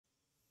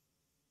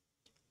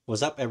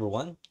What's up,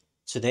 everyone?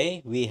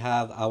 Today we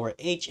have our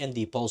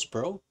HMD Pulse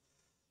Pro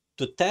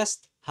to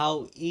test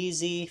how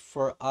easy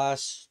for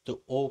us to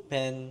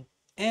open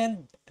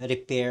and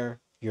repair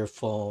your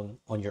phone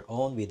on your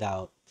own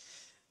without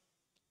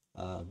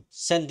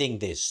sending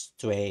this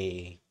to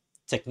a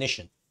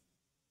technician.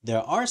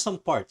 There are some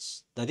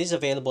parts that is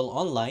available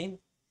online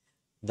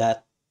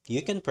that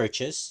you can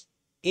purchase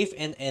if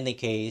in any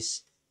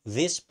case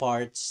these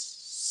parts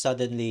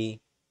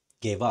suddenly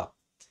gave up.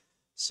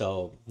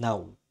 So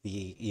now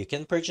you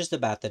can purchase the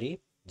battery,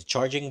 the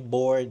charging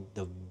board,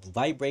 the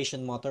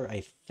vibration motor,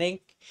 I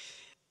think,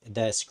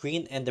 the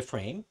screen and the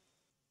frame,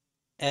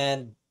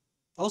 and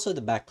also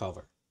the back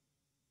cover.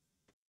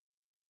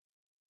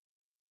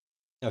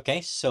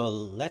 Okay, so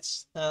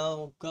let's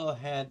now go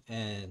ahead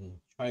and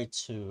try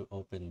to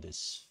open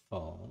this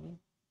phone.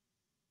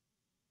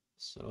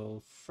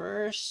 So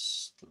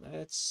first,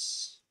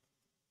 let's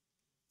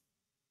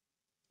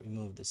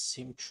remove the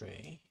SIM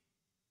tray.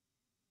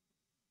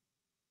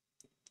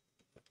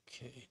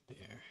 Okay,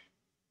 there.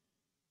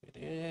 It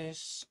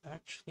is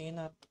actually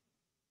not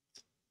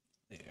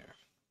there.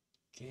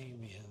 Okay,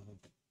 we have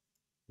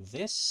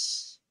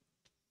this.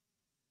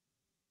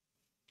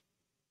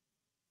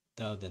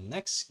 Now the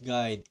next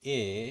guide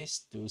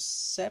is to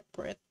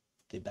separate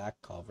the back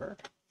cover.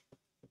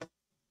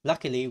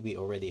 Luckily, we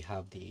already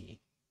have the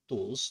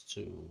tools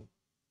to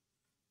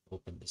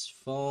open this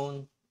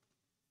phone.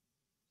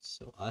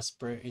 So as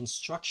per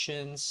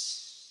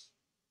instructions,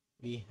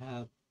 we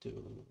have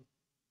to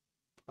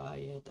pry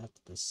it at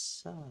the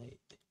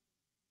side.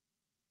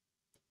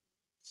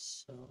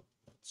 So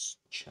let's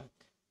check.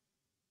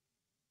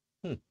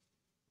 Hmm.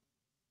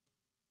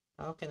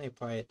 How can I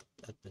pry it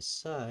at the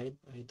side?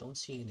 I don't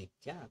see any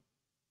gap.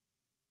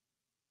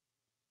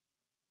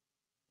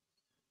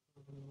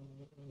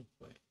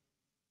 Wait,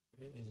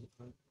 where is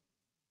it?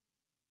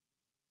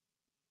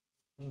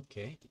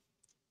 Okay.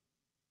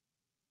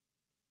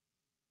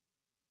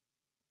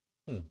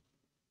 Hmm.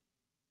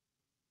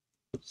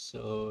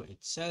 So it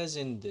says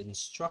in the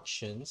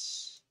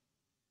instructions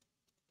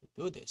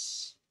to do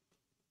this,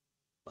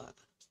 but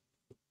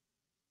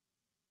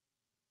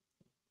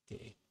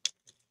okay,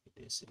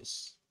 this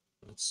is,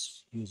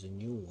 let's use a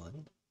new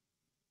one.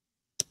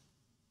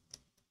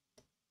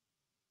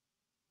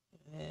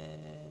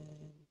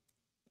 And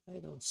I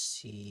don't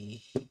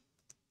see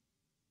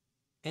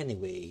any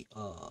way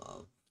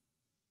of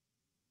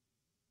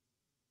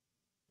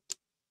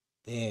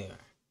there.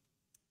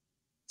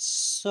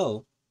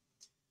 So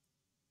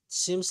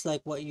seems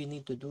like what you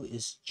need to do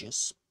is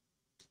just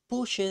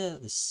push it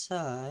at the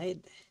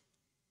side,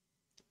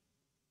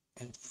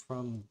 and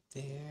from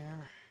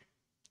there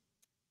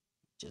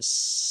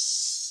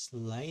just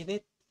slide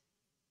it.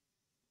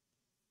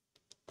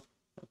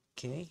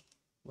 Okay,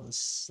 we'll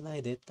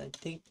slide it. I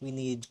think we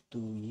need to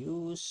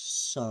use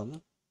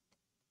some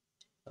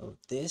of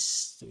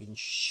this to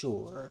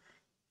ensure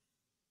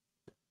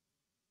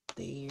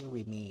they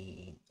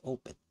remain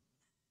open.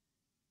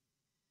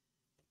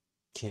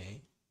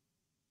 Okay,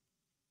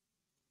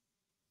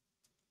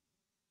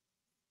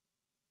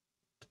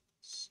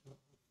 so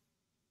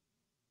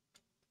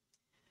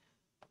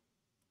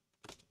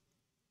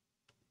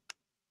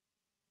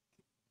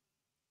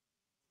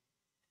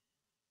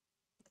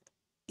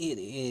it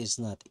is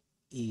not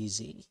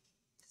easy.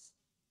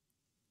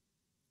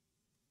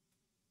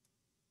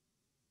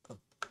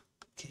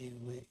 Okay,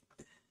 wait,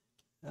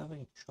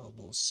 having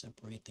trouble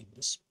separating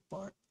this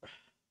part.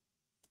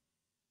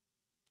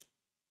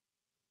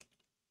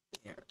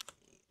 There.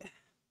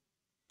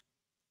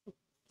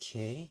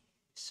 Okay,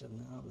 so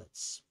now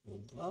let's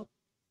move up.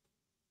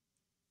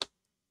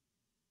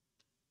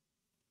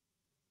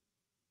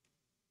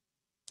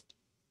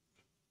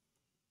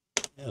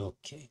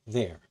 Okay,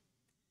 there.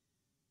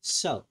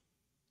 So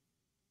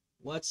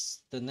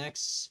what's the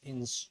next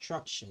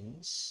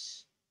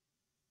instructions?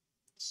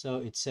 So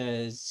it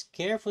says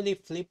carefully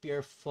flip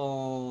your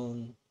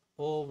phone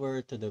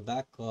over to the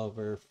back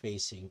cover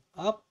facing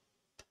up.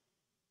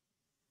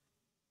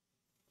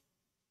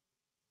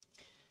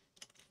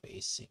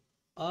 Facing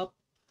up.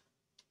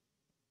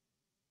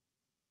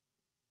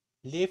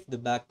 Lift the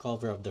back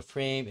cover of the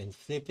frame and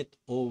flip it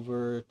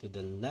over to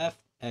the left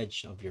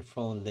edge of your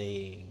phone,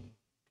 laying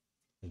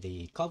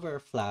the cover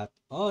flat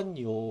on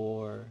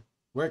your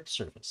work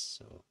surface.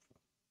 So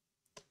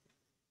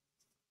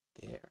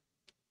there.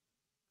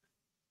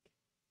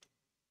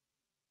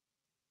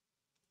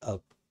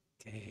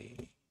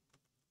 Okay.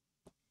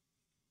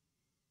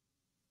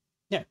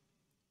 Yeah.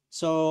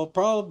 So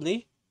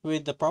probably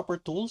with the proper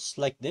tools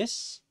like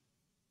this,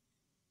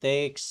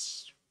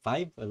 takes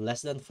 5 or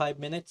less than 5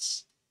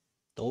 minutes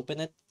to open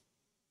it.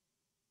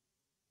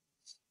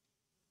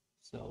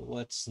 So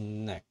what's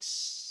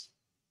next?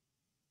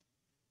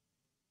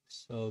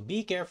 So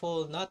be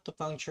careful not to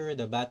puncture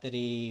the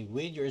battery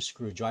with your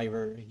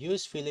screwdriver.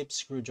 Use Phillips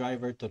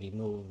screwdriver to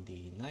remove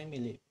the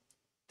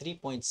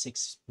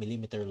 3.6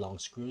 millimeter long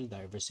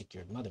screwdriver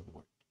secured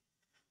motherboard.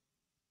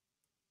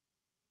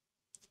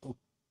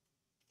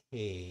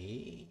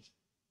 Okay.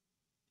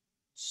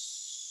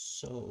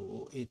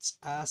 So it's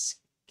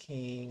asking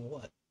asking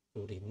what?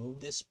 To remove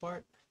this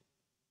part?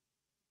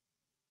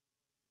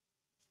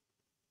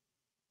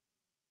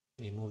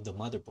 Remove the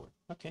motherboard.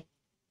 Okay.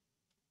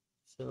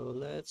 So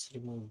let's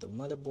remove the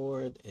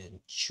motherboard and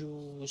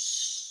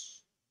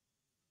choose.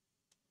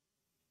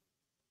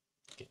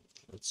 Okay,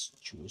 let's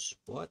choose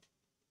what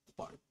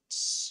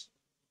parts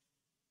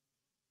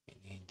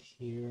we need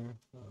here.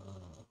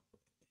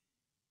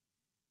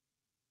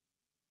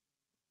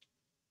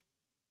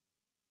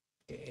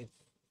 Okay, I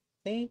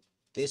think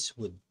this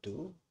would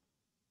do.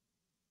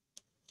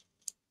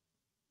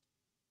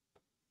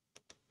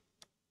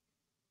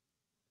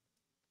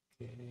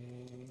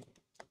 Okay,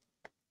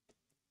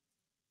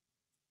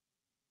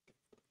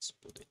 let's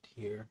put it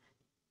here.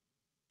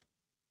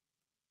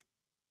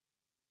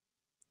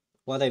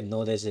 What I've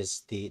noticed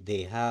is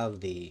they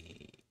have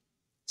the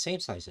same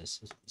sizes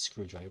as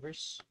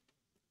screwdrivers,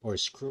 or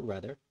screw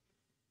rather.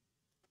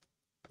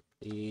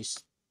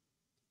 These.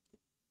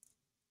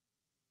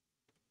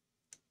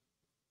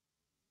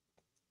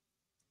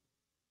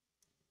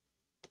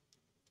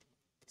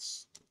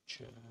 Let's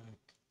check.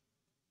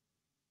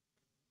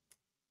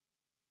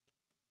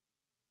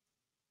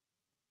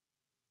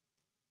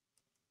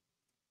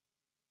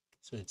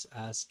 So it's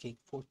asking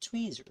for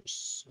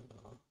tweezers.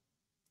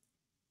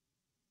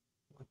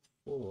 What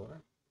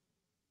for?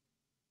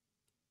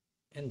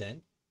 And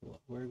then what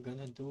we're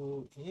gonna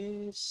do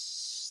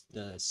is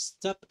the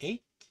step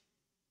 8.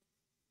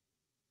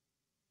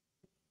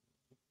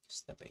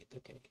 Step 8,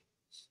 okay.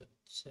 So it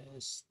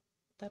says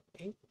step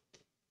 8.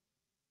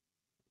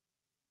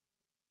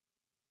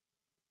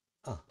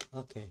 Ah,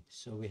 okay.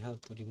 So we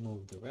have to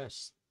remove the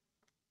rest.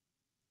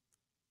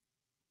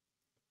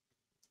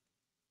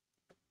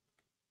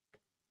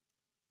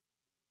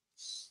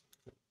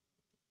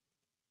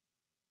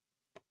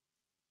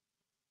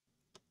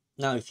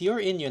 Now, if you're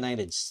in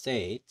United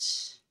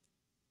States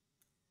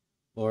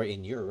or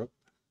in Europe,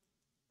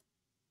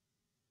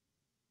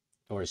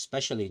 or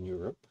especially in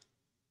Europe,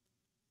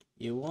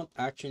 you won't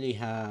actually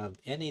have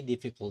any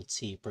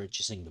difficulty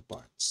purchasing the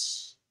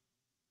parts.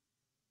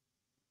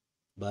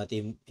 But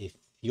if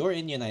you're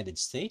in United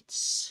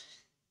States,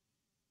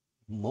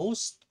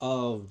 most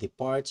of the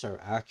parts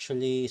are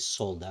actually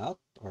sold out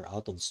or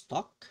out of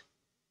stock.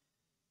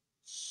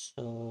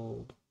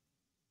 So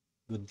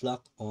good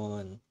luck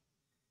on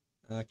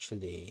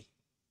actually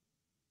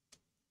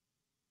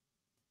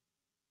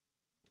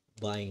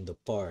buying the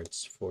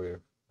parts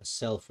for a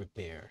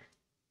self-repair.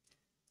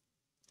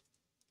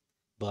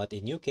 But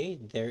in UK,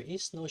 there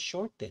is no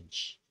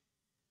shortage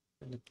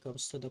when it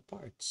comes to the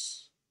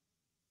parts.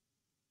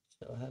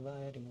 So have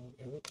I removed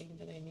everything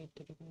that I need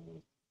to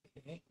remove?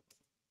 Okay.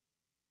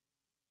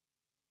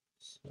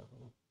 So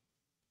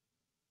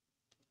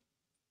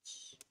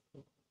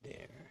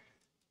there.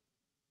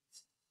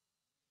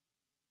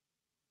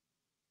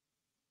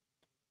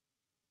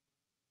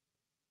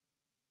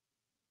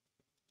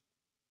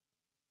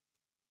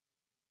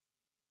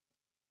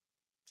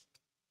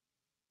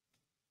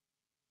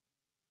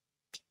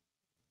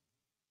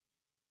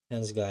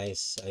 Hence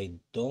guys, I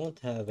don't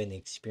have any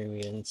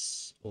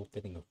experience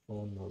opening a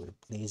phone or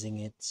replacing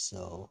it,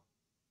 so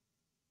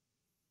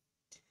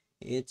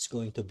it's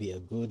going to be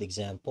a good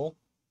example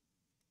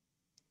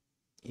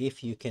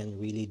if you can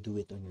really do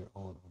it on your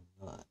own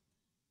or not.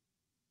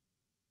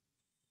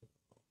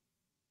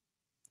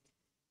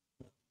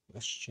 The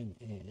question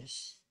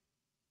is,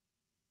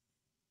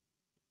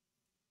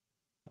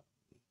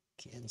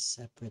 can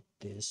separate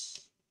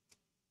this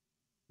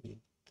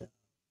without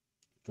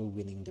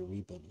ruining the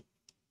ribbon?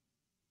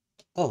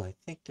 Oh, I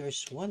think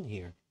there's one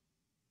here.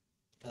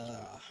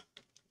 What's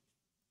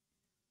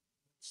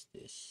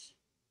this?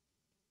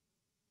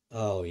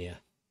 Oh yeah.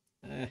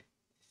 Eh,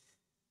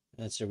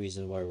 that's the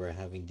reason why we're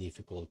having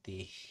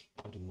difficulty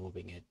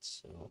removing it.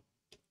 So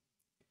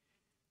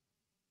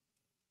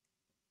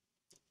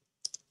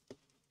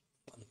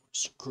one more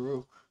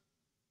screw.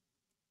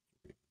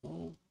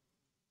 Oh,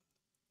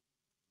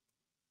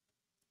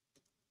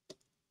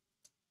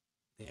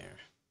 there.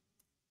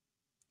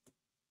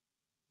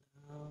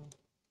 Now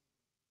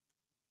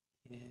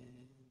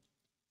and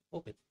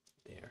open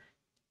there.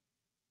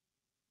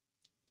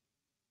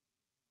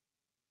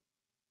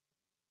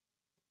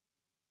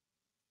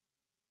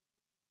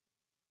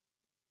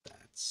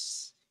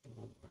 That's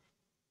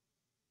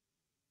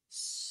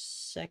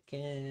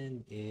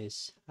second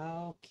is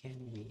how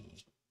can we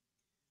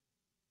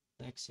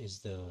next is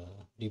the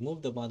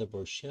remove the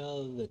motherboard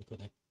shell and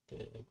connect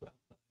the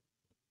graphite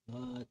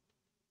nut.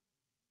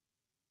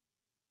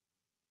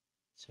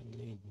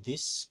 Simply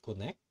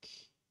disconnect.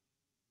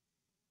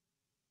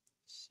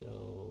 So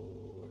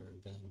we're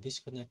gonna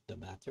disconnect the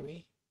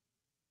battery.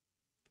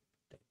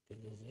 This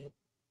is it.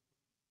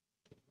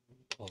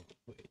 Oh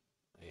wait,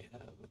 I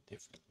have a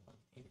different one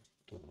here.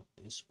 To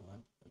this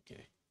one.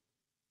 Okay.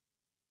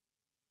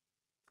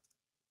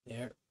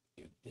 There,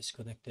 you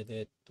disconnected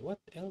it. What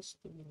else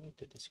do we need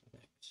to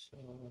disconnect? So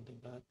the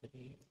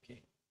battery,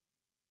 okay.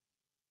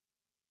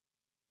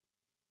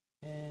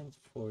 And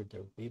for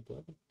the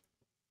ribbon,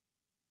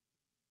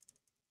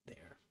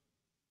 there.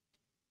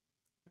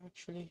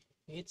 Actually,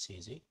 It's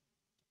easy.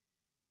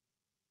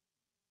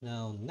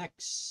 Now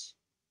next,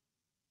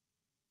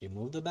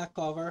 remove the back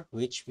cover,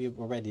 which we've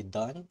already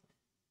done.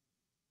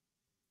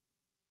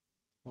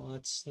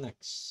 What's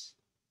next?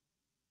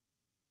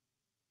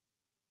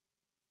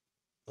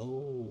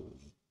 Oh,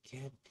 we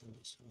can't peel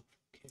this off.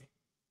 Okay.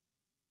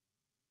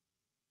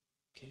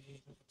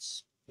 Okay,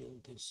 let's peel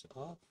this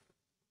off.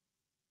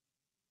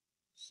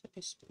 So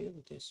let's peel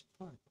this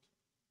part.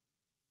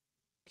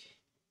 Okay.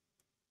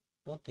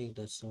 Don't think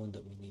that's the one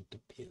that we need to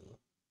peel.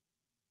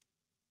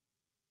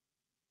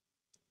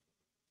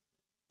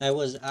 I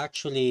was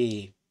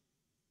actually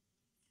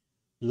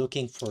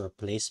looking for a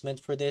placement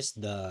for this,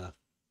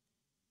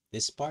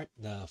 this part,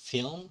 the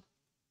film.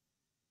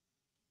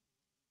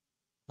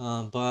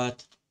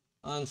 But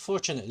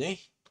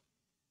unfortunately,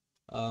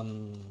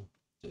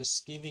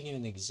 just giving you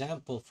an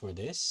example for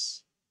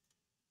this,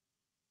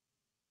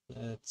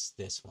 that's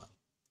this one.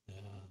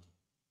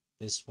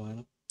 This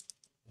one,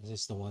 this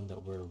is the one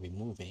that we're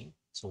removing.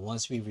 So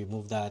once we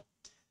remove that,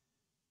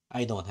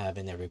 I don't have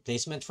any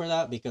replacement for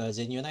that because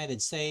in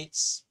United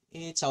States,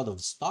 it's out of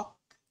stock.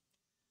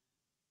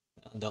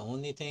 The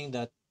only thing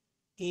that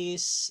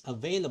is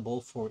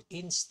available for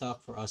in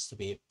stock for us to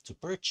be to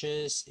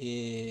purchase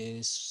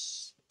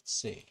is, let's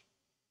see,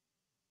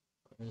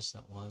 where's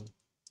that one?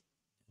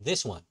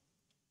 This one.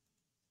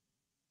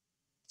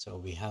 So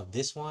we have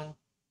this one,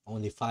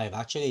 only 5.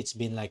 Actually, it's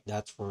been like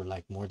that for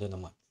like more than a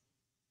month.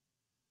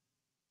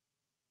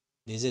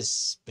 This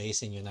is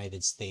based in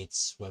United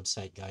States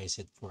website, guys,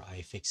 it for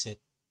iFixit.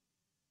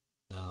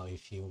 Now,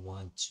 if you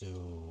want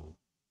to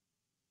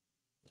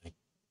like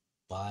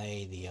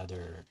buy the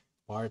other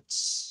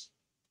parts,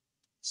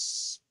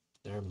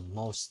 there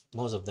most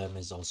of them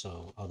is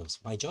also out of,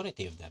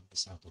 majority of them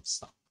is out of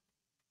stock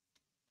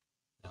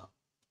now.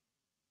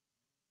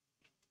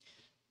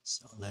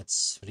 So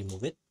let's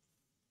remove it.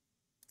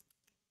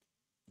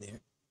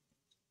 There.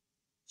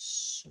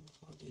 So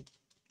how did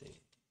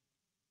they?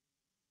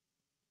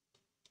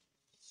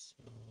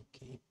 So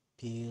okay,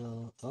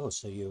 peel. Oh,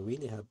 so you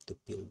really have to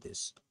peel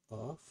this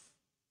off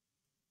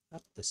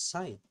at the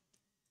side.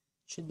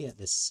 Should be at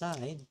the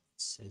side. It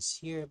says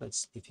here, but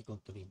it's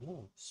difficult to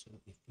remove. So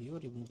if you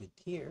remove it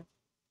here,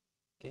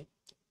 okay.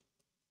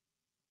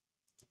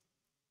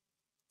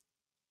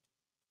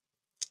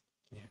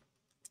 There.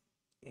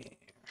 There.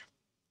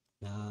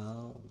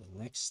 Now the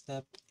next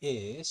step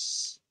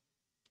is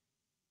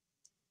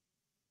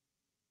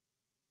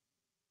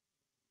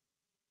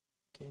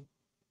okay.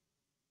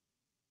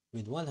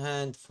 With one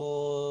hand,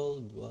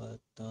 fold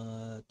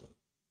whatnot.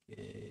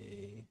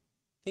 Okay.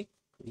 I think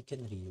we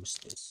can reuse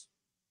this.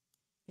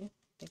 Yeah,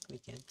 I think we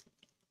can.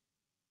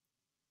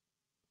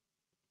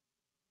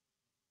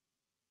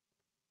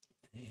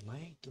 Am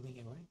I doing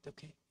it right?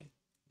 Okay, yeah,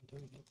 I'm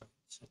doing it right.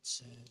 So it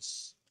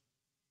says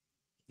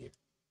here,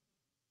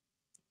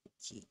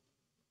 key,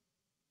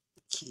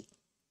 key.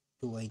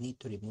 Do I need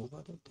to remove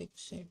other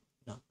things here?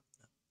 No,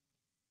 no,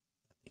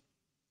 nothing.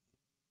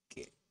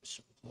 Okay,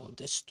 so hold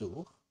this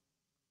too.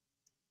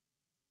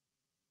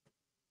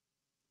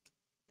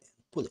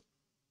 Pull it.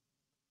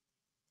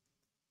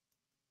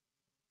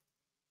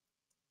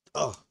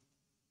 Oh,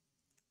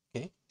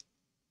 okay.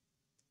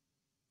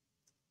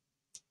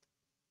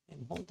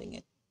 I'm holding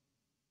it.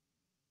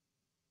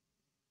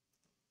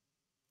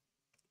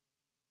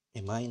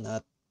 Am I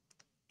not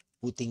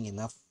putting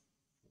enough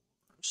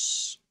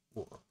force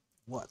or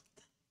what?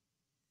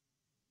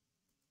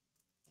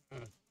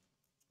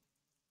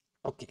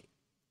 Okay.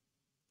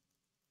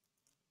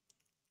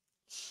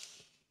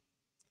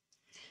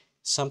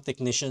 Some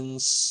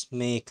technicians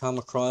may come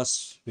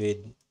across with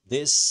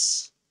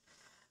this.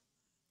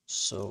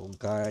 So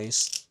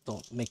guys,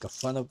 don't make a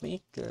fun of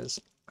me because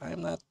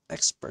I'm not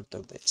expert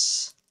of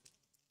this.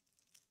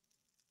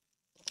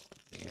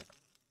 There.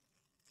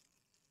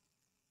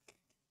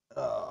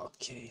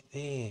 Okay,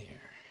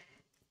 there.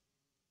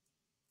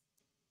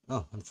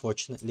 Oh,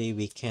 unfortunately,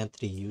 we can't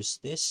reuse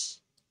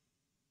this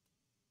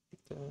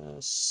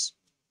because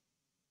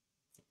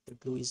the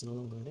glue is no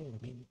longer there. I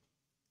mean,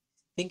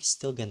 I think it's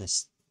still gonna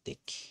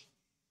stick.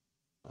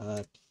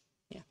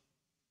 Yeah.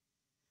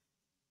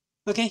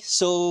 Okay,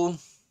 so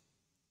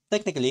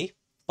technically,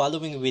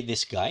 following with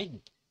this guide,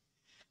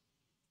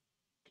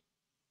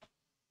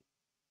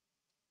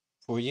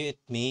 for you it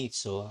may,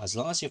 so as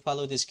long as you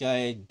follow this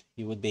guide,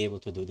 you would be able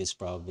to do this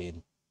probably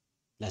in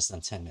less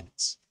than 10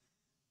 minutes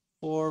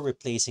for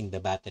replacing the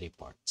battery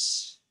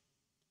parts.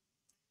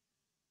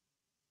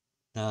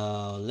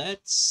 Now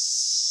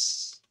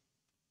let's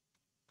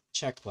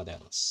check what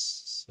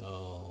else.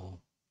 So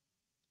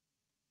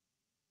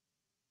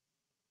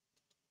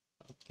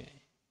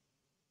okay,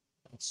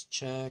 let's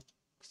check.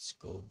 Let's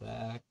go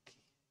back.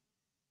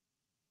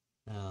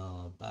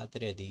 Now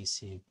battery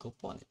adhesive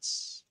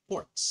components,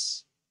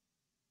 ports.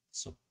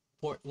 So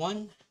port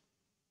 1,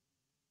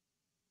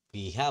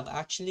 we have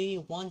actually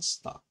one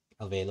stock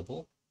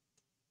available.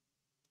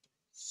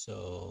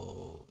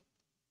 So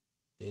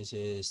this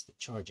is the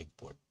charging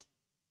port.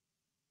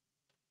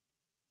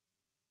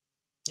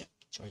 Yeah,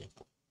 charging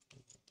port.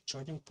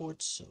 Charging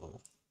port.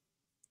 So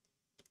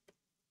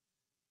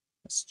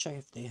Let's try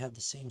if they have the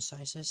same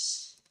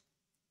sizes.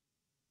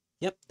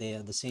 Yep, they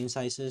have the same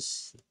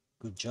sizes.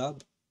 Good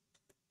job.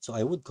 So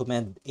I would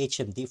commend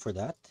HMD for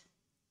that.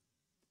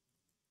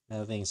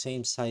 Having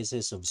same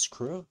sizes of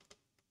screw,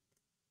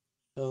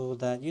 so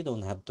that you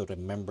don't have to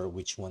remember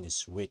which one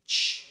is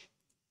which.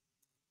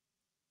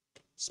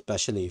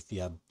 Especially if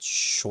you have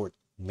short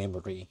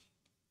memory.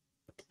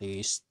 At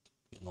least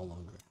you no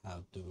longer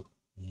have to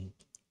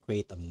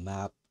create a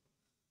map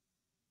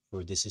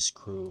for this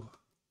screw.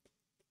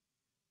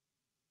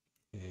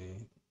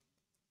 Okay.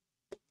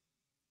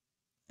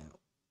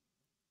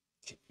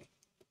 Okay.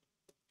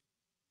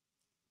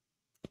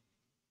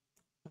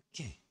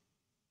 Okay.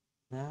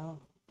 Now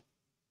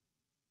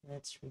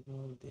let's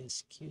remove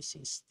this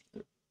QC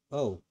sticker.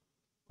 Oh,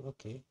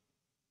 okay.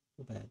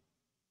 Too bad.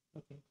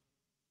 Okay.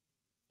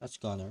 That's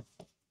goner.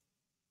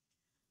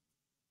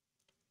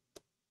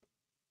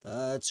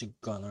 That's a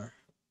goner.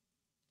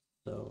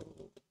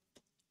 So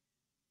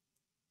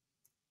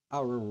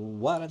our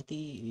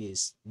warranty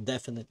is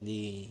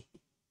definitely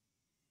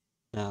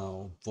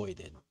now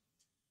voided.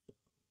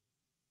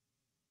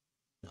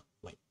 No,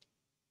 wait.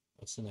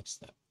 What's the next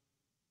step?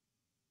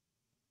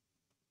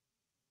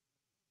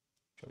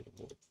 Try to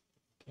move.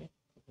 Okay,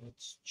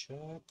 let's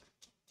check.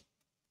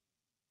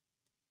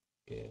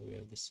 Okay, we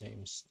have the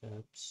same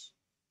steps.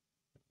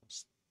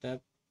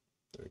 Step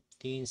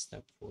 13,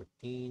 step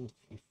 14,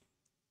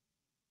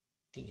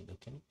 15.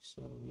 Okay,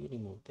 so we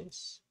remove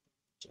this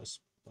just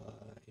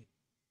by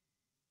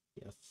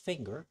your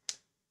finger.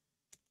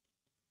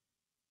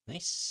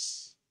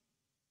 Nice.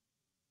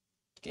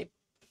 Okay.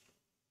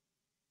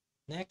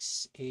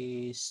 Next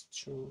is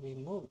to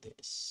remove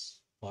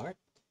this part.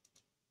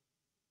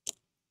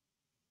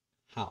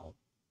 How?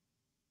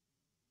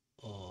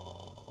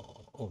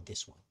 Oh,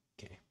 this one.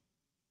 Okay.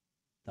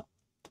 No,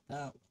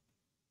 that one.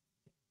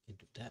 We can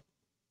do that.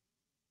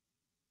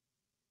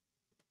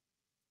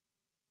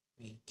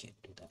 We can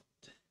do that.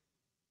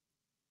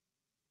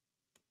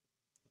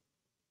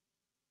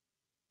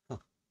 Huh.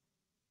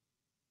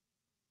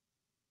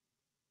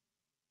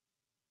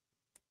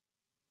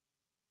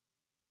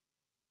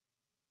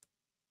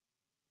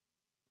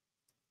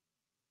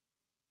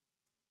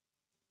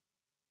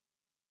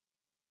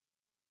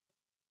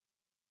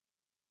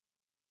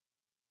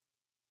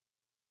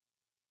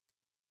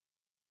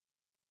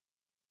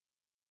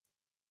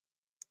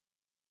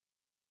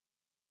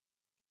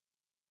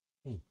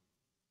 Hmm.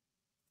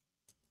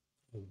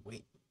 Oh,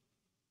 wait.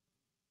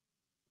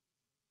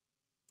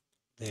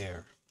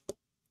 There.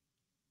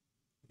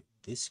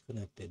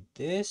 Disconnected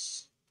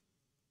this.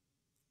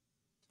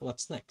 So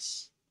what's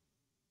next?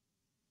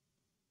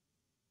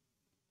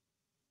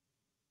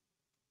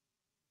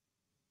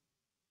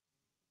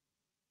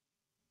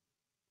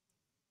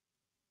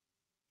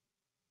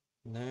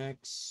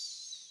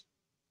 Next.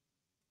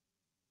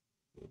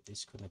 We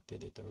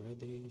disconnected it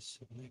already.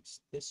 So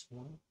next, this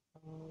one.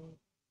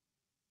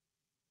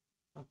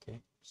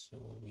 Okay, so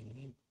we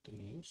need to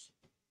use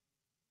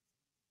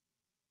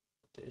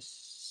this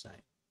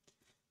side.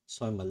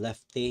 So I'm a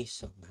lefty,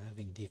 so I'm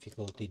having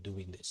difficulty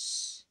doing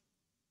this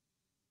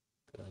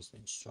because the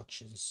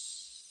instructions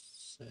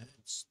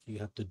says you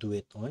have to do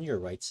it on your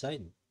right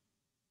side.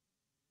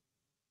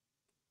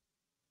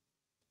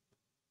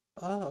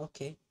 Oh,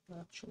 okay.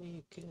 Actually,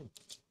 you could.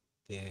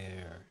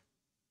 There.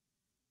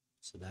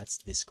 So that's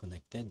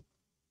disconnected.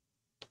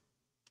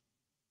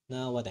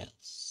 Now what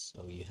else?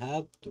 So you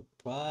have to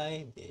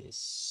pry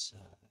this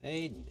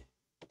side.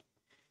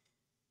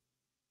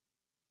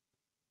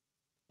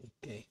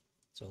 Okay.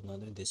 So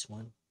another this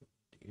one.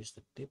 Use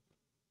the tip.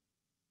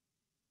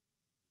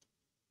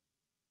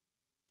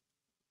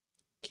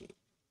 Okay.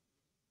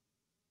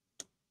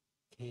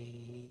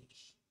 Okay.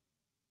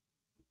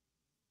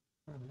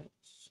 Alright,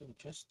 so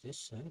just this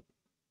side.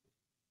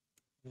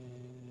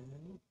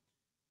 And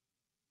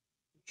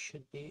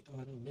should be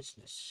on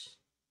business.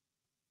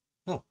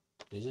 Oh,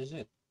 this is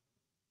it.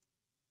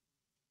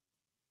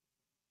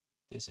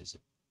 This is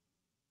it.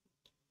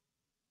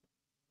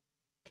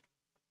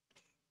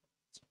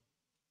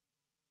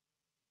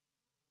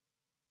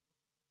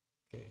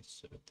 Okay,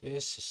 so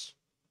this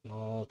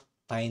small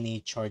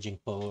tiny charging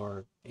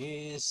port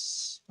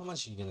is how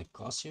much is it gonna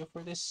cost you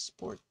for this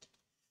port?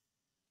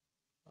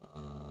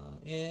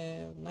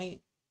 Yeah,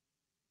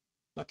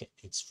 okay,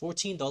 it's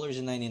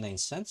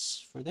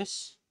 $14.99 for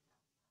this.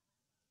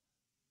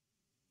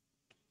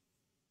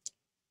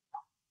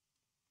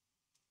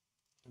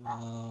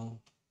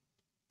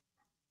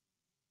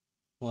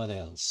 What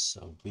else?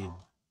 So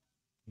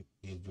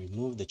we've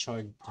removed the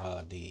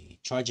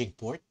charging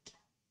port.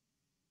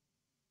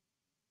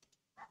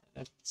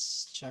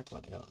 Let's check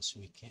what else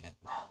we can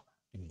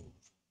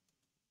remove.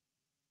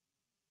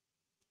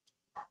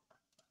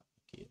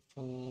 Okay,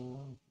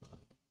 phone.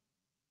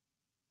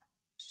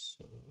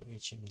 So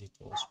HMD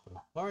calls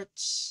for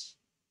parts.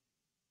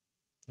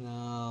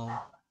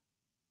 Now,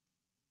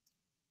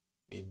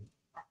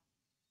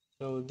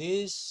 so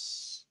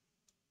this,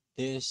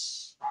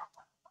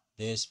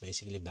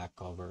 basically back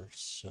cover.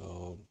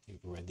 So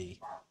we've already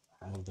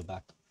removed the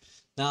back.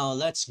 Now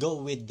let's go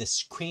with the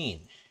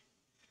screen.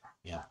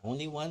 Yeah,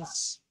 only one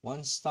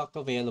stock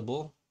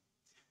available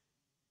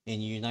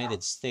in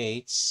United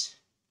States.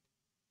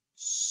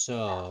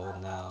 So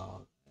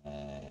now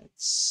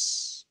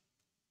let's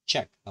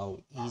check how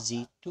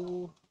easy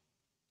to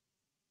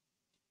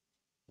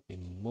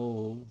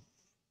remove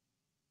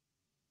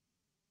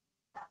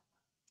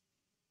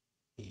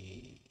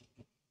the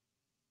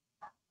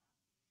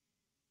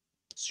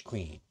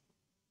screen.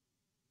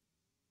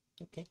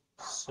 Okay,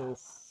 so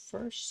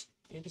first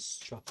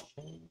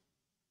instruction.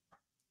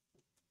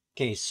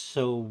 Okay,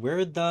 so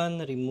we're done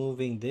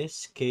removing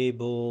this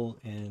cable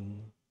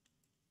and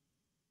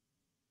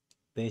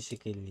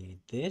basically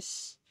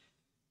this.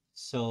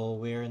 So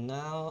we're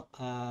now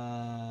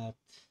at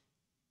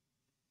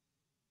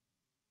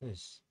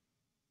this.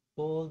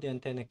 Pull the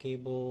antenna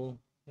cable.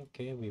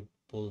 Okay, we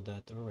pulled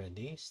that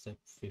already. Step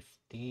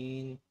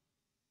 15.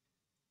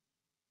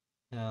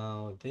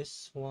 Now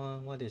this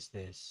one, what is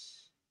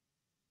this?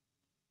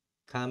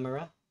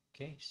 Camera.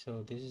 Okay,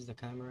 so this is the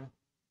camera.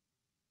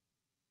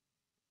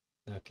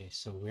 Okay,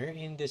 so we're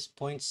in this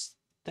point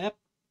step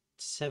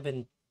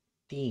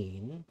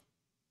 17.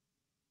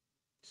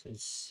 So it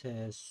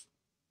says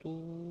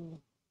to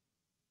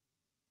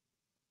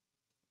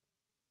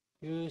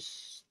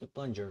use the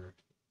plunger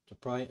to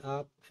pry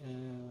up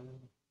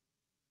and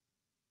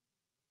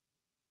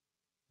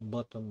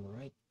bottom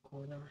right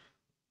corner.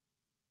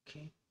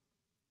 Okay.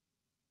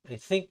 I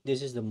think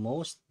this is the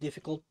most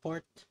difficult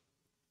part.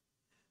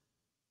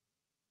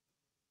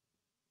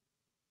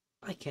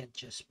 I can't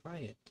just pry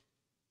it.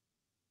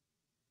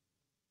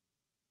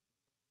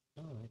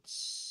 No,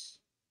 it's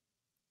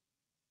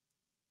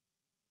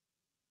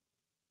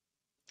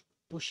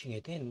pushing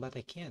it in, but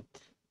I can't.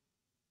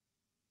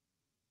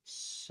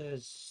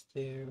 Says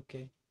there,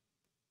 okay.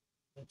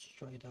 Let's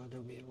try the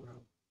other way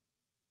around.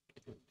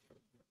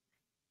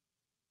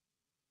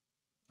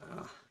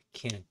 Ah,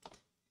 can't.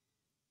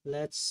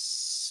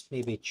 Let's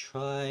maybe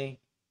try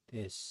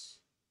this.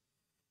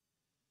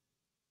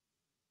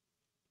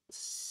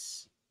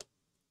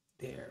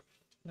 There.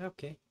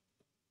 Okay.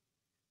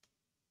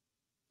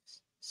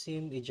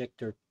 Seam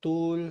ejector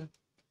tool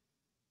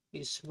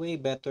is way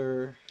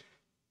better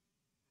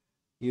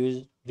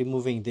use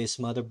removing this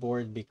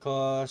motherboard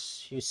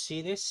because you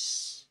see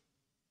this,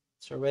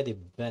 it's already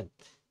bent,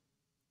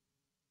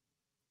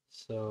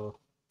 so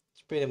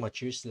it's pretty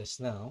much useless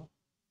now.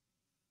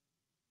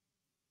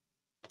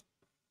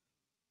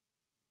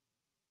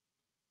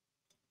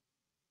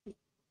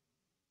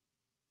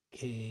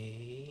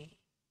 Okay.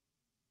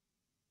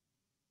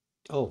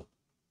 Oh,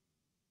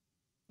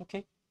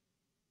 okay,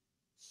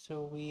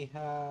 so we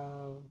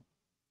have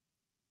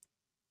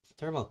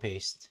thermal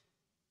paste.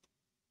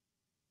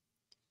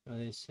 So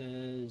it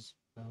says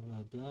blah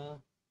blah blah.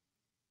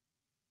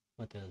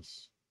 What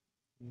else?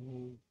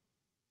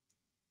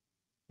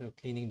 So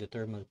cleaning the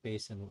thermal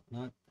paste and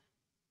whatnot.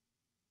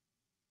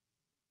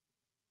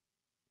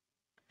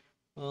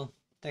 Well,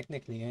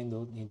 technically I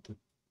don't need to.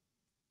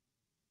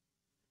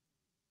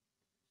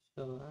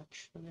 So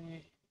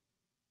actually,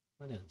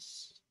 what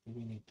else do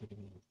we need to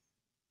remove?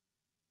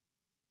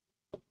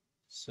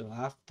 So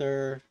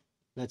after,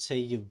 let's say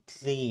you've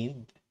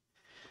cleaned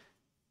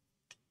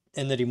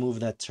and remove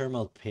that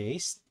thermal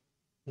paste,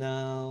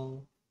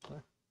 now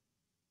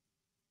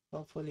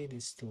hopefully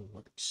this still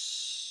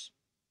works.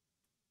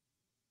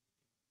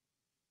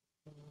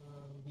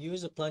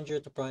 Use a plunger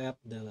to pry up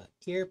the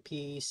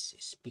earpiece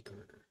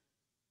speaker.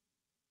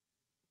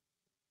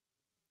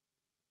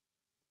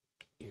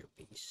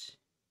 Earpiece.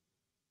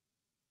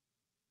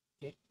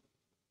 Okay.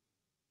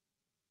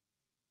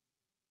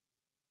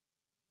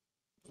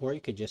 Or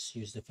you could just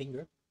use the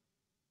finger.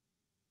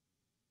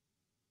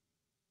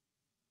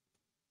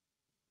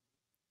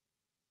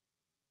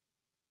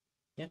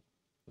 Yeah,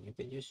 you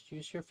could just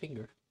use your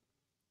finger.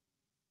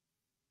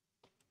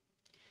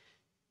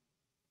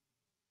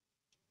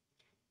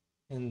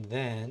 And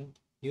then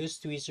use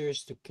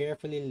tweezers to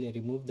carefully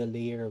remove the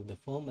layer of the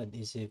foam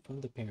adhesive from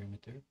the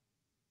perimeter.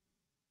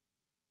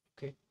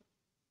 Okay.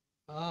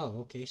 Oh,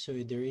 okay, so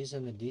there is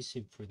an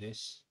adhesive for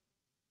this.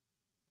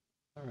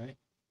 All right.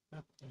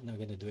 I'm not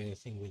gonna do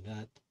anything with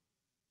that.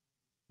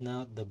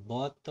 Now the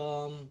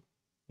bottom,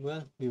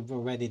 well, we've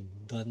already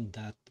done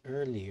that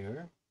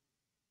earlier.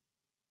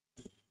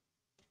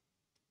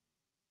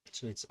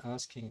 So it's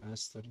asking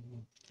us to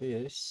remove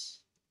this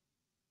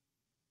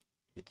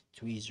with the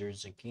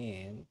tweezers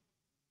again.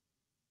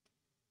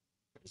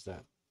 Where's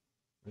that?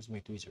 Where's my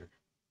tweezer?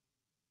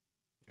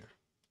 Here.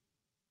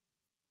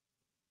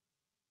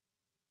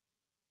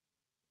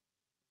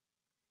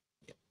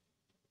 Yep.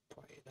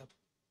 Pry it up.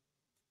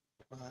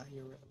 Pry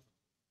around.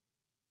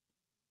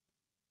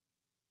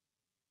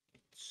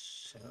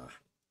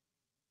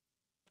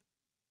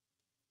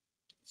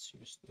 Let's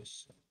use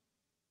this.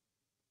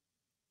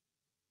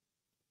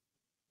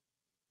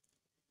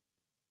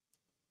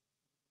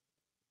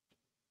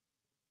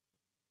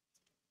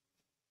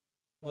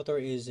 Motor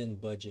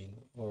isn't budging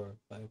or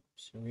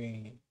pipes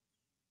ring.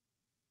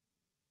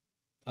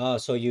 Oh,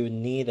 so you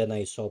need an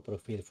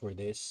isopropyl for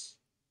this.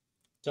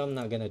 So I'm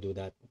not gonna do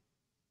that.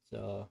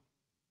 So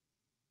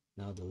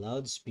Now the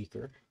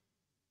loudspeaker.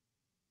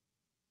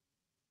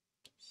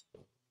 So,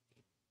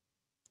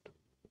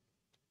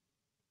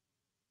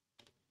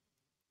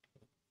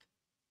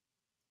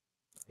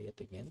 try it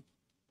again.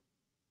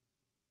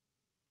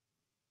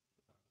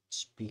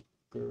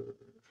 Speaker.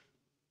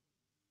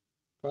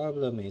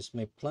 Problem is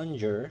my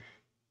plunger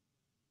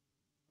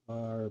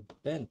are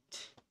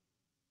bent.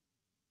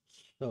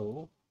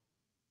 So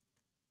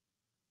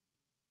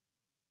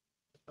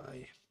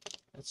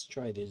let's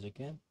try this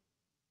again.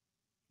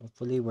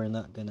 Hopefully we're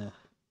not gonna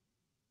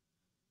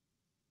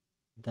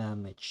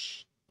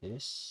damage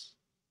this.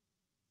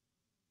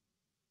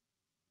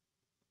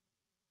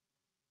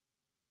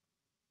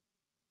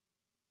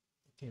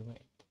 Okay,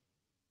 wait.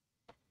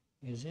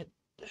 Is it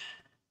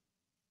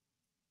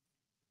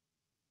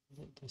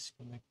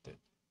disconnected?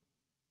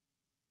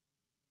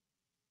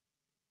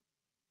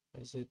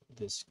 Is it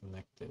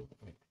disconnected?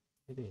 Wait,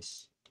 it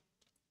is.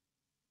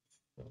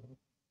 So,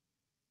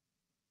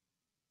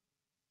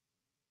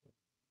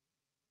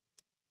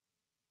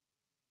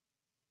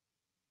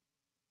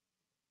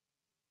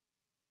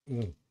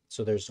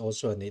 so there's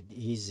also an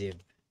adhesive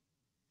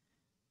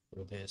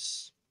for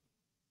this.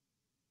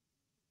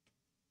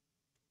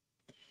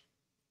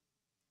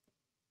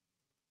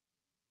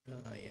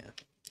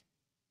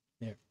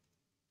 Yeah.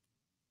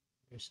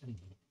 There's an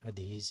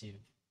adhesive.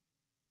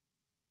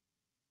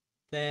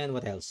 Then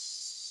what else?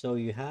 So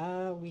we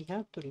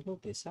have to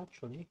remove this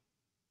actually.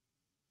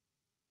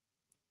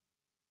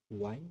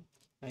 Why?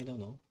 I don't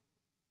know.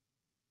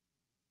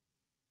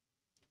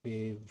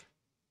 We've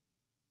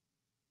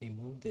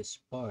removed this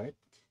part.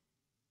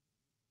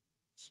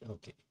 So,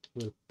 okay,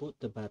 we'll put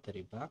the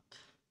battery back.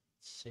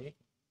 Let's see.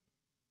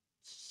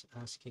 It's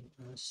asking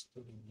us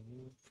to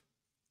remove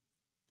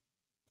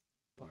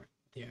part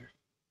there.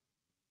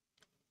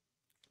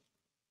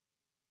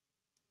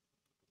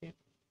 Okay.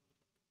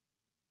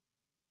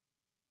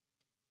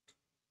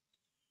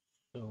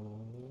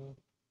 So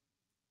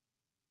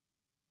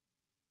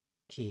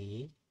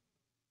key.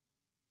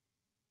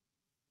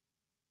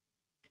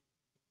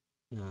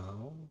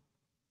 Now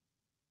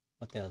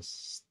what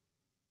else?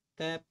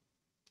 Step.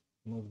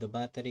 Move the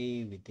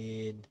battery. We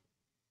did.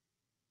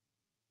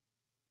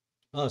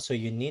 Oh, so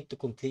you need to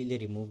completely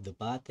remove the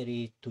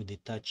battery to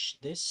detach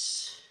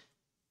this.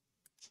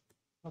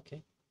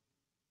 Okay.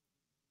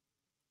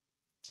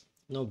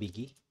 No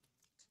biggie.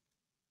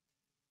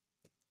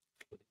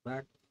 Put it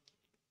back.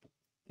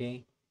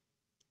 Okay.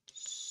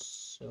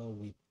 So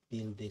we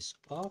peel this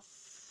off.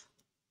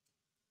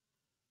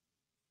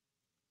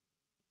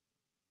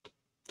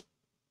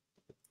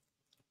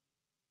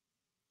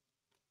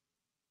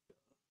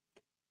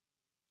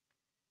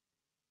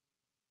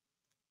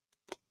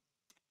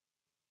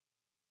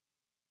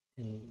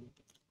 And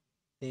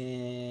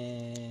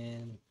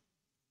then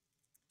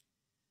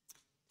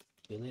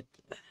peel it.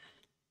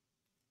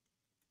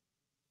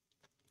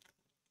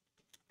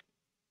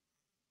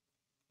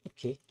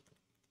 Okay.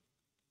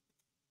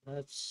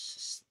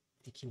 That's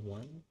sticky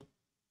one.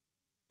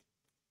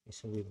 Okay,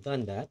 so we've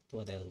done that.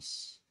 What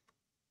else?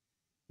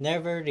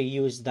 Never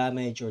reuse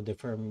damaged or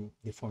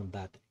deformed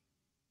battery.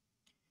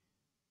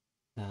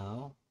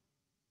 Now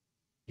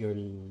you're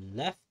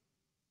left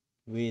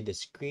with the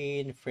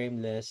screen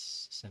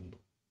frameless assemble.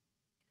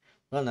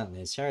 Well, not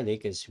necessarily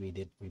because we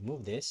did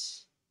remove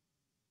this.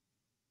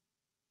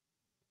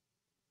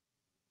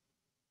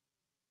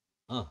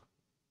 Ah,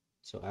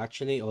 so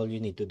actually all you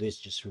need to do is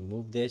just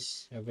remove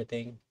this,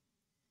 everything,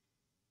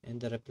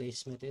 and the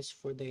replacement is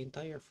for the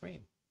entire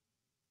frame.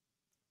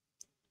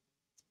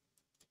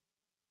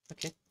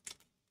 Okay.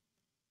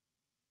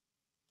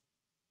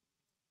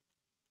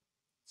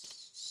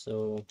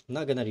 So I'm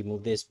not gonna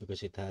remove this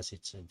because it has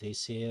its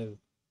adhesive.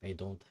 I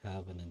don't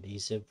have an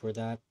adhesive for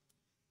that.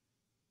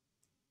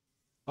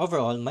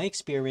 Overall, my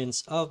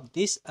experience of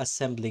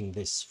disassembling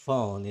this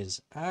phone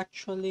is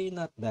actually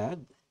not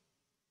bad.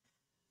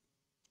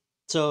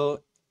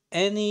 So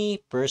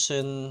any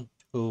person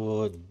who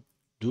would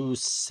do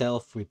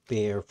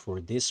self-repair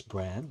for this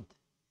brand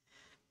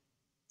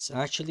is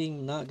actually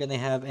not gonna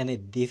have any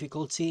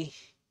difficulty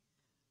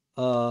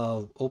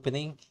of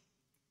opening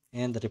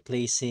and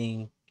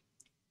replacing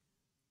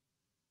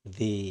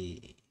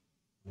the,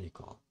 what do you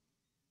call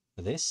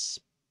this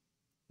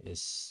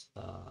is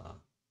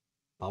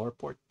power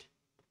port.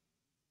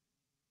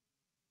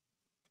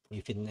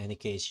 If in any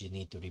case you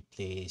need to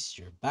replace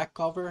your back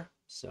cover,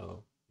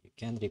 so you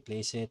can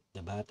replace it,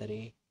 the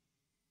battery.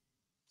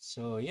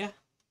 So yeah.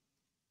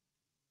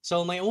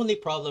 So my only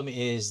problem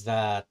is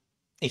that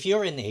if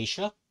you're in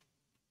Asia,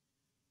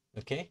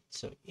 okay,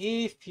 so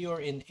if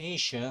you're in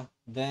Asia,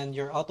 then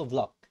you're out of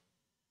luck.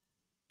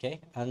 Okay,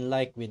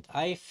 unlike with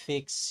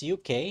iFix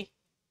UK.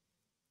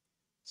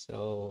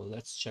 So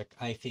let's check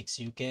iFix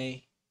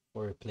UK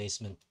for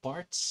replacement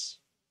parts.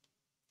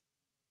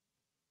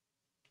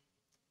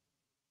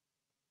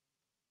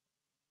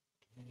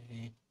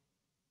 Okay.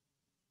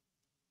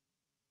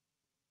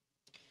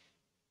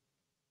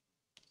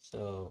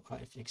 So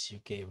iFix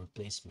UK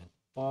replacement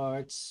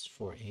parts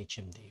for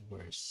HMD.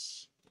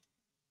 Where's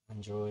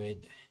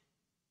Android?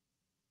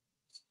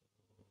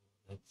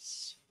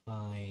 Let's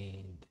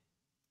find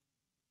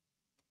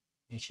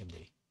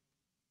HMD.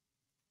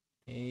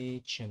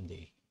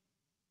 HMD.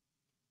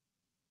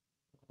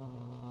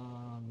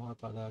 More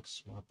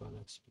products, pixel, more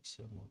products.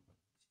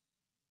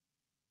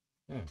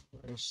 Yeah,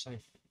 where's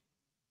Sci-Fi?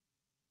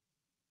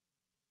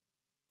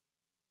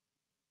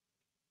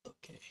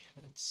 Okay,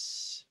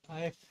 let's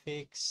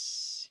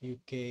iFix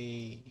UK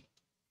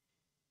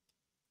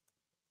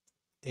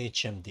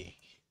HMD.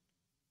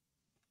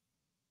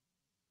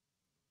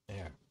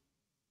 There.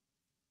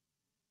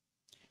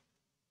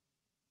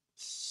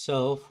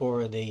 So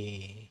for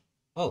the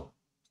oh,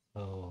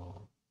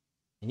 so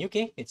in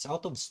UK it's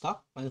out of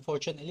stock,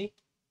 unfortunately.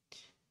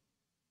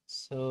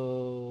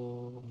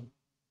 So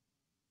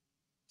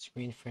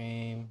screen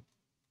frame.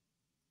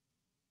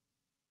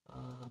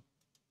 Uh,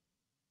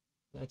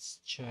 let's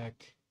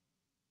check.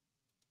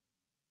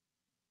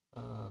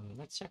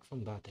 Let's check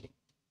from battery.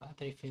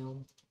 Battery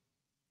film.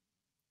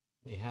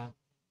 They have.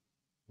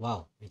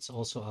 Wow, it's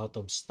also out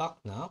of stock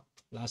now.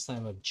 Last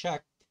time I've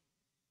checked,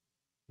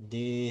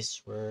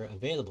 these were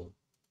available.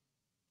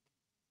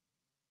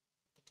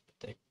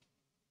 Tech,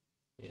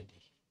 yeah,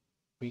 the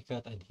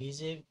pre-cut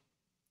adhesive.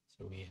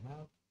 So we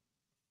have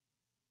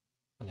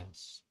what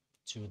else?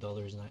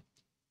 $2 nine.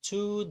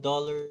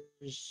 $2.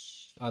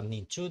 I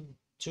mean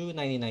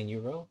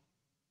 €2.99.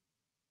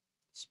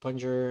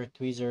 Sponger,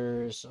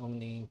 tweezers,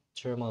 only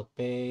thermal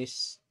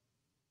paste,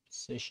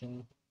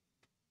 precision.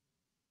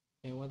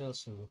 And what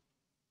else would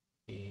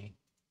be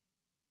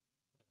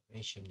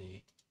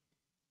HMD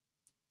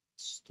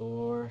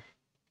store?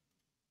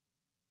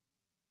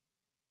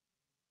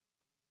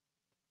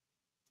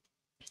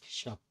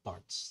 Shop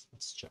parts.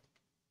 Let's check.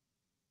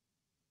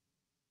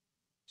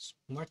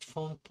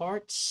 Smartphone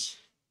parts.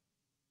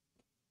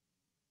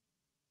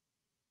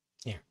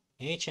 Here,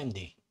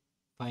 HMD.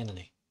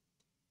 Finally.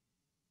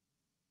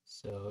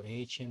 So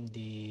HMD.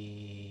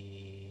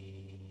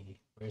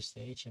 Where's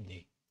the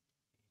HMD?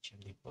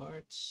 HMD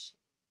parts.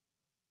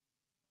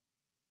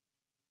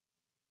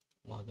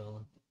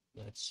 Model.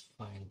 Let's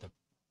find the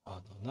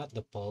model. Not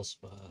the pulse,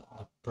 but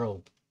the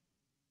probe.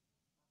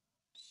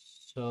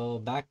 So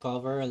back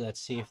cover. Let's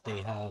see if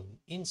they have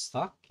in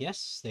stock.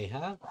 Yes, they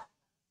have.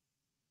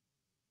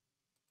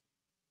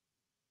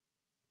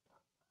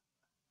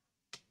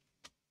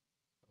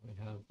 We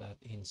have that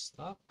in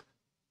stock.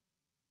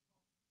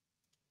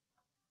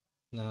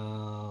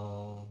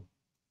 Now,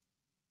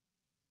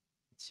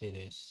 let's see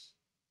this.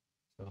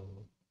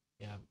 So,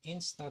 yeah,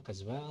 in stock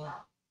as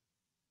well.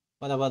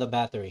 What about the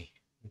battery?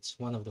 It's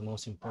one of the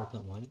most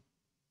important one.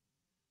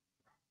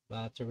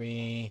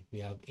 Battery, we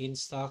have in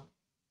stock.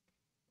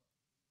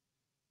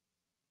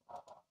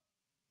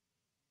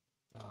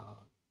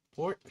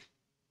 Port,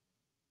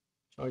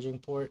 charging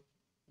port.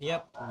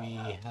 Yep,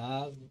 we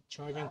have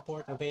charging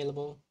port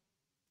available.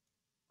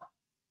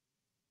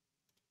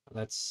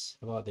 Let's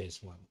about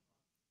this one.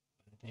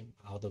 I think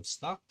out of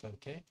stock.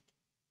 Okay,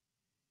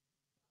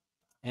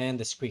 and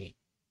the screen.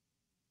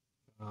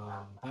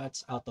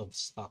 That's out of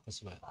stock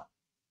as well.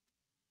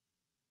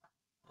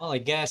 Well, I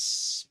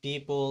guess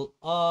people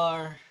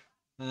are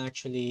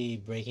actually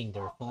breaking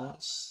their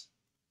phones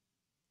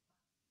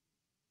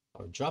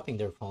or dropping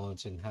their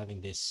phones and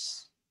having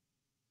this.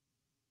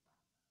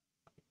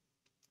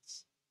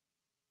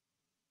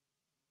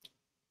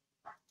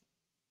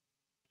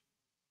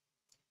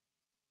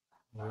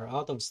 We're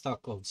out of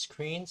stock of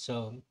screen,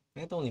 so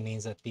that only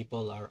means that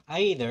people are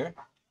either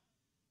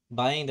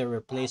buying the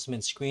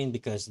replacement screen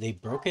because they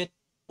broke it,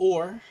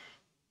 or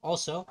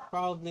also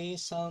probably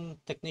some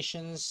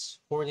technicians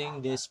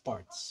hoarding these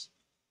parts.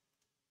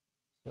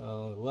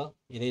 So, well,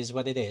 it is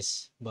what it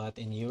is. But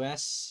in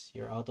US,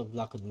 you're out of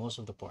luck with most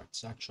of the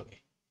parts,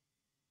 actually.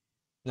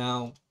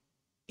 Now,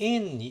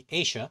 in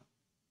Asia,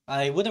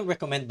 I wouldn't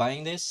recommend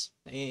buying this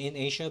in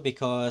Asia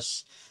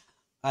because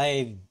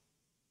I've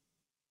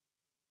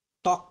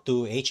talked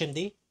to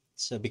HMD.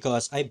 So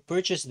because I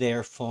purchased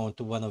their phone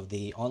to one of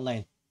the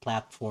online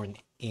platform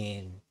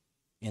in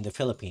the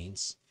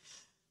Philippines.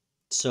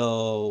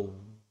 So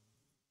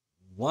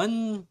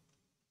one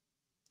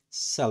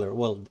seller,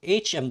 well,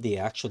 HMD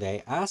actually,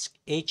 I asked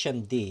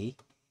HMD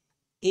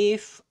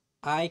if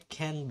I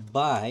can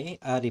buy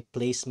a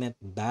replacement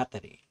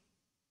battery.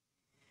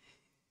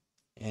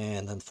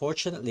 And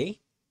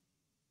unfortunately,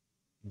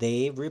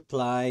 they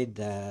replied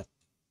that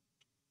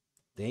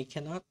they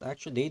cannot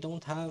actually, they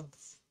don't have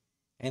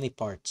any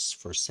parts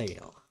for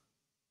sale.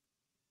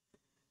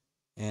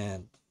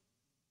 And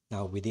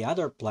now with the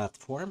other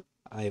platform,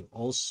 I've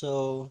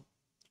also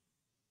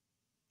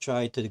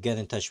tried to get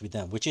in touch with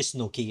them, which is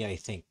Nokia, I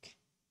think.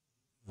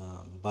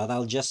 But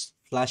I'll just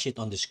flash it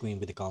on the screen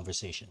with the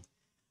conversation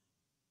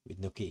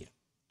with Nokia.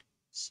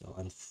 So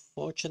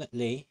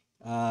unfortunately,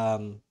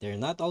 they're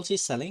not also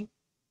selling,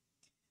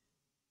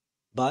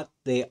 but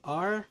they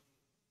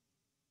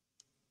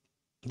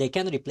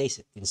can replace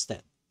it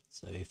instead.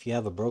 So if you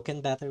have a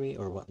broken battery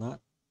or whatnot,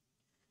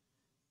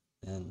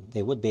 then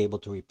they would be able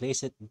to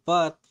replace it.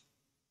 But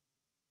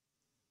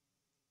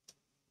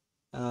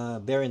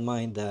bear in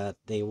mind that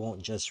they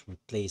won't just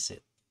replace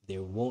it. They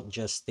won't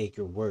just take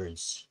your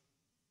words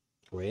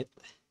for it.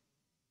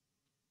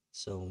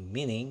 So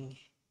meaning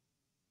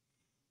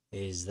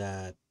is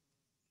that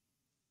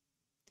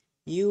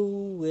you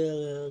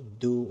will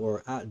do,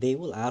 or they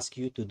will ask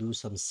you to do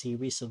some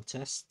series of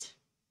tests.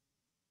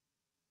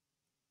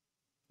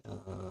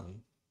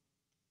 Um,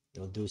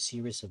 they'll do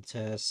series of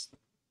tests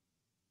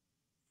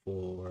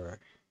for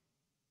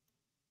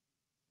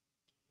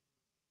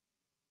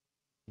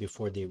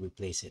before they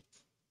replace it.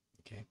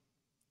 Okay,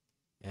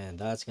 and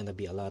that's gonna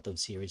be a lot of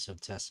series of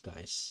tests,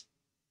 guys.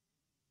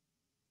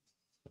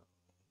 So,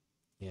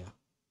 yeah.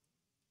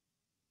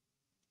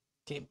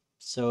 Okay,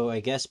 so I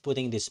guess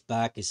putting this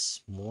back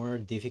is more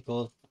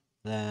difficult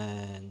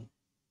than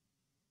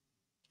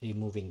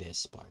removing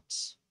these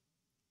parts.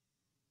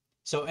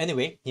 So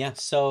anyway, yeah,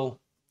 so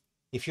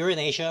if you're in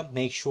Asia,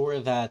 make sure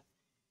that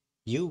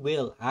you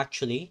will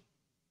actually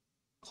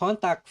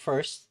contact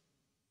first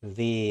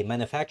the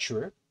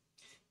manufacturer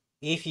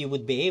if you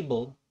would be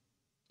able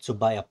to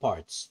buy a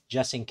parts,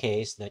 just in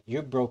case that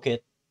you broke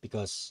it,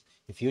 because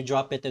if you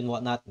drop it and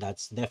whatnot,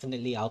 that's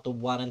definitely out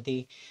of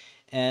warranty.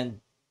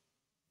 And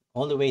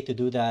only way to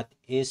do that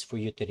is for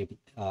you to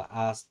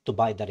ask to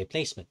buy the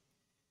replacement.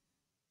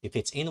 If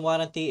it's in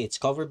warranty, it's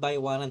covered by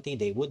warranty,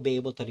 they would be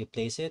able to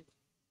replace it,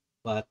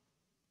 but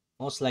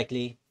most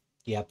likely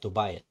you have to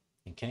buy it.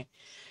 Okay,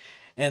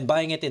 and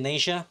buying it in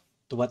Asia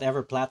to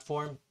whatever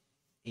platform,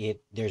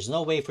 there's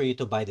no way for you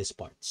to buy these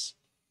parts.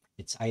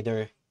 It's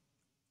either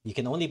you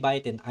can only buy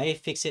it in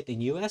iFixit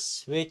in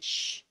US,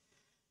 which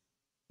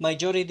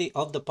majority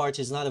of the parts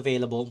is not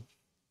available.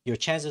 Your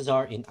chances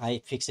are in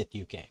iFixit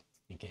UK.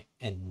 Okay,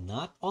 and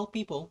not all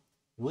people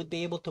would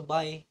be able to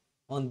buy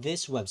on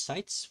these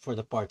websites for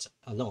the parts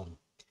alone.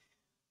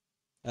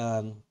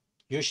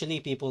 Usually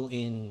people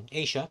in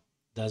Asia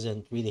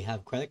doesn't really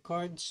have credit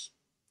cards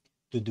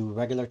to do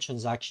regular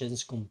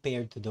transactions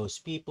compared to those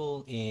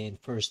people in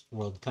first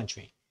world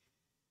country.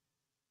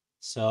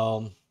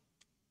 So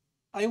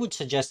I would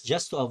suggest,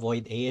 just to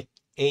avoid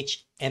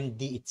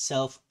HMD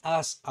itself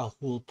as a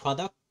whole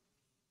product,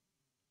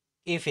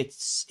 if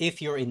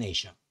you're in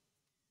Asia.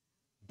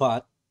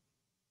 But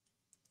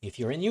if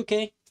you're in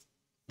UK,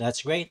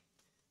 that's great.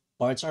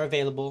 Parts are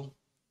available,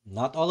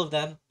 not all of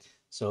them.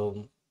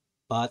 So,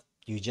 but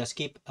you just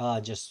keep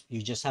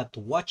you just have to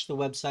watch the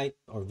website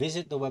or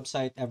visit the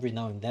website every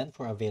now and then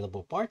for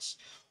available parts,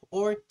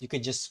 or you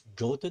could just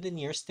go to the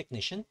nearest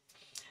technician,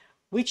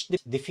 which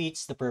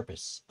defeats the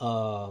purpose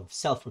of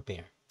self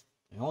repair.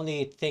 The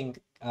only thing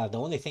I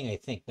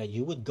think that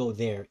you would go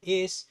there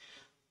is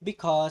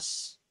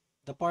because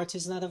the parts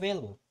is not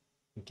available.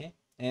 Okay,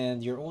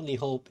 and your only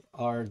hope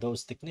are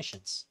those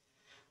technicians,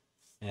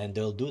 and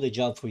they'll do the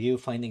job for you,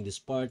 finding these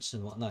parts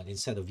and whatnot,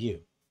 instead of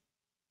you.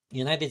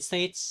 United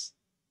States,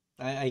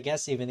 I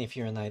guess even if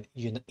you're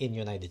in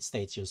United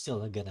States, you're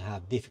still gonna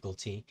have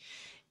difficulty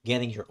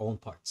getting your own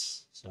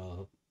parts.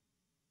 So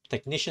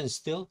technician's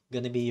still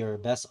gonna be your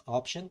best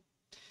option.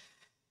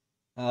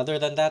 Other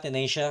than that, in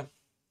Asia,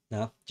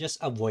 no, just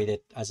avoid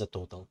it as a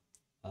total.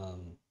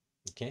 Um,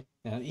 okay,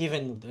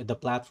 even the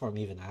platform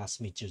even asked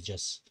me to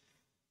just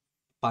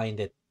find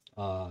it,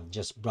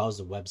 just browse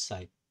the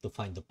website to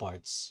find the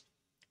parts,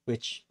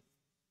 which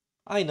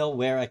I know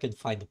where I could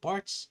find the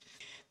parts.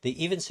 They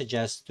even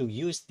suggest to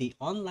use the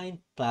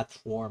online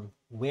platform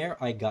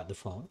where I got the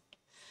phone.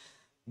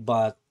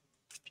 But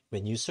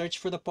when you search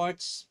for the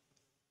parts,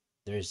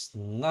 there's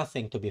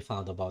nothing to be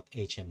found about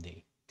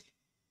HMD.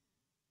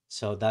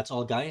 So that's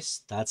all,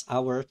 guys. That's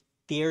our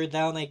tear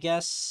down, I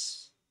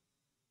guess.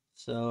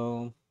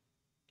 So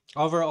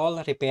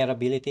overall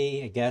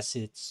repairability, I guess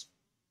it's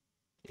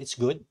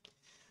good.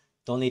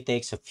 It only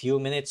takes a few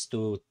minutes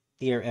to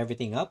tear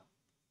everything up.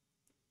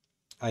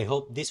 I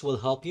hope this will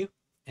help you,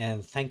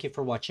 and thank you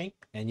for watching,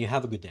 and you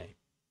have a good day.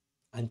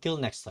 Until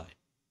next time.